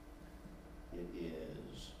 It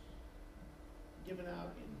is given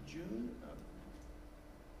out in June of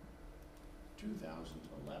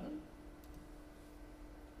 2011,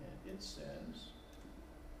 and it says,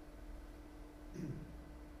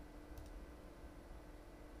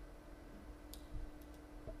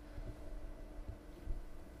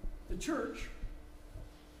 the church,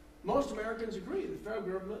 most Americans agree that the federal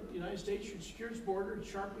government, the United States, should secure its border and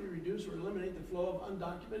sharply reduce or eliminate the flow of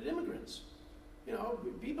undocumented immigrants. You know,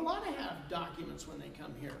 people ought to have documents when they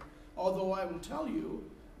come here. Although I will tell you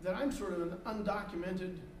that I'm sort of an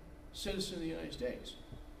undocumented citizen of the United States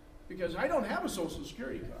because I don't have a Social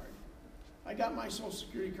Security card. I got my Social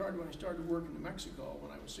Security card when I started working in Mexico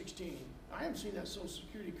when I was 16. I haven't seen that Social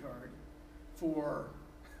Security card for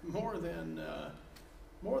more than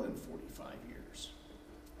 45 years.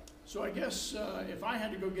 So I guess if I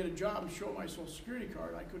had to go get a job and show my Social Security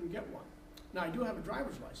card, I couldn't get one. Now I do have a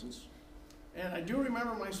driver's license, and I do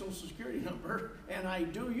remember my Social Security number, and I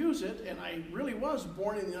do use it, and I really was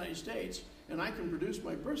born in the United States, and I can produce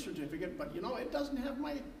my birth certificate, but you know, it doesn't have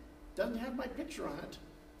my picture on it.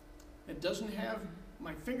 It doesn't have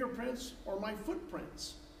my fingerprints or my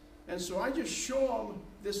footprints. And so I just show them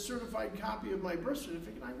this certified copy of my birth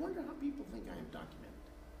certificate, and I wonder how people think I am documented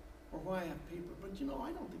or why I have paper. But you know,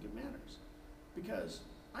 I don't think it matters because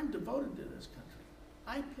I'm devoted to this country.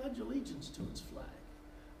 I pledge allegiance to its flag.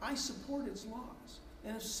 I support its laws.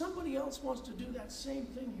 And if somebody else wants to do that same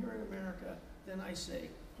thing here in America, then I say,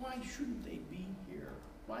 why shouldn't they be here?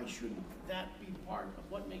 Why shouldn't that be part of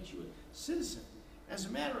what makes you a citizen? As a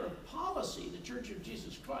matter of policy, the Church of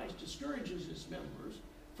Jesus Christ discourages its members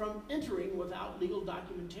from entering without legal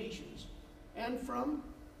documentations and from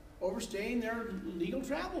overstaying their legal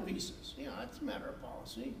travel visas. Yeah, that's a matter of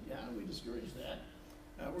policy. Yeah, we discourage that.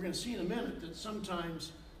 We're going to see in a minute that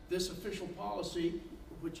sometimes this official policy,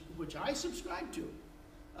 which I subscribe to,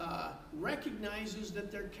 recognizes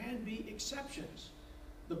that there can be exceptions.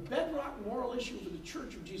 The bedrock moral issue for the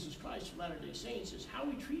Church of Jesus Christ of Latter-day Saints is how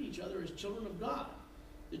we treat each other as children of God.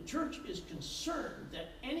 The church is concerned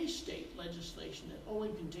that any state legislation that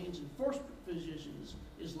only contains enforcement provisions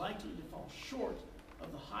is likely to fall short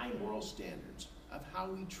of the high moral standards of how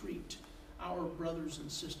we treat our brothers and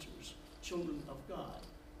sisters, children of God.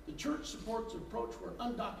 The church supports an approach where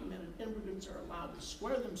undocumented immigrants are allowed to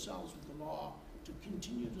square themselves with the law to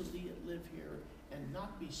continue to live here and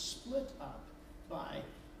not be split up by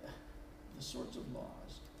the sorts of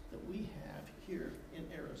laws that we have here in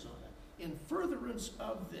Arizona. In furtherance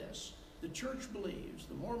of this, the church believes,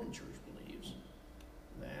 the Mormon church believes,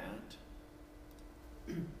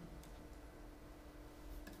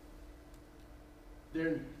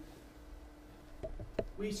 that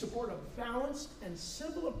we support a balanced and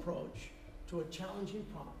civil approach to a challenging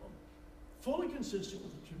problem, fully consistent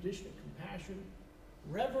with the tradition of compassion,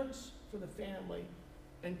 reverence for the family,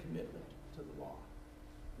 and commitment to the law.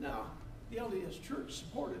 Now, the LDS Church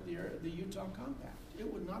supported the Utah Compact.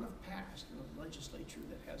 It would not have passed in a legislature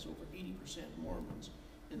that has over 80% Mormons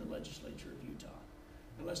in the legislature of Utah,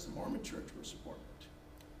 unless the Mormon Church were supporting it.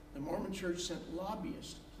 The Mormon Church sent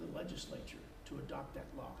lobbyists to the legislature to adopt that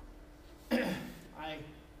law.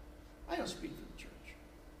 I don't speak for the church.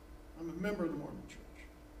 I'm a member of the Mormon Church.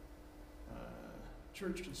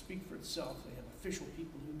 Church can speak for itself. They have official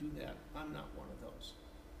people who do that. I'm not one of those.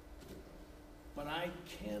 But I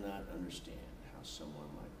cannot understand how someone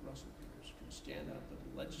like Russell Peters can stand up at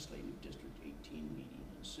a legislative district 18 meeting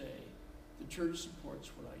and say, the church supports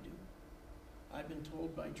what I do. I've been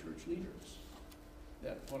told by church leaders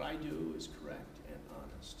that what I do is correct and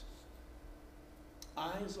honest.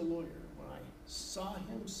 I, as a lawyer, when I saw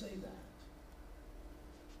him say that,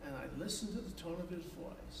 and I listened to the tone of his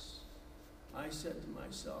voice, I said to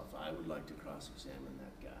myself, I would like to cross-examine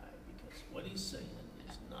that guy because what he's saying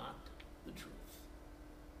is not the truth.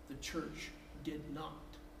 The church did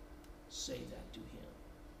not say that to him,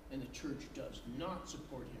 and the church does not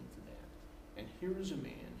support him for that. And here is a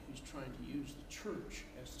man who's trying to use the church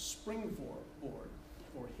as the springboard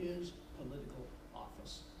for his political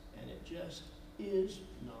office, and it just is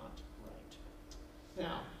not right.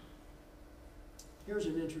 Now, here's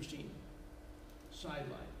an interesting sidelight of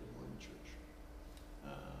the Mormon Church.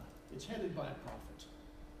 It's headed by a prophet.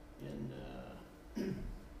 There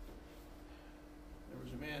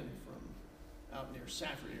was a man from out near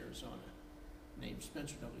Safford, Arizona, named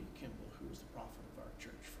Spencer W. Kimball, who was the prophet of our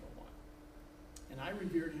church for a while. And I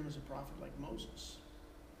revered him as a prophet like Moses,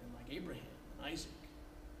 and like Abraham, and Isaac,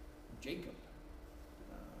 and Jacob.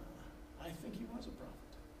 I think he was a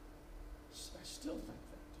prophet. I still think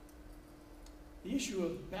that. The issue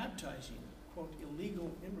of baptizing, quote, illegal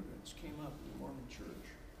immigrants came up in the Mormon Church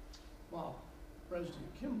while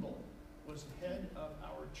President Kimball was the head of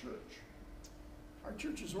our church. Our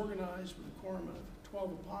church is organized with a quorum of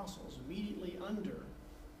 12 apostles immediately under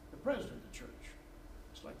the president of the church.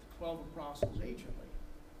 It's like the 12 apostles HOA.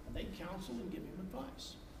 And they counsel and give him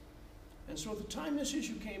advice. And so at the time this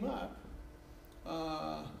issue came up,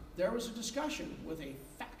 there was a discussion with a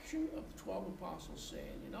faction of the 12 apostles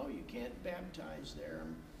saying, you know, you can't baptize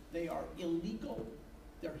them. They are illegal.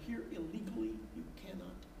 They're here illegally. You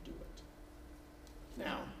cannot do it.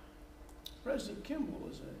 Now, President Kimball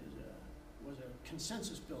was a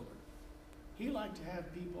consensus builder. He liked to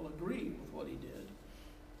have people agree with what he did.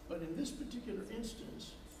 But in this particular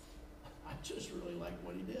instance, I just really like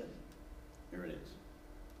what he did. Here it is.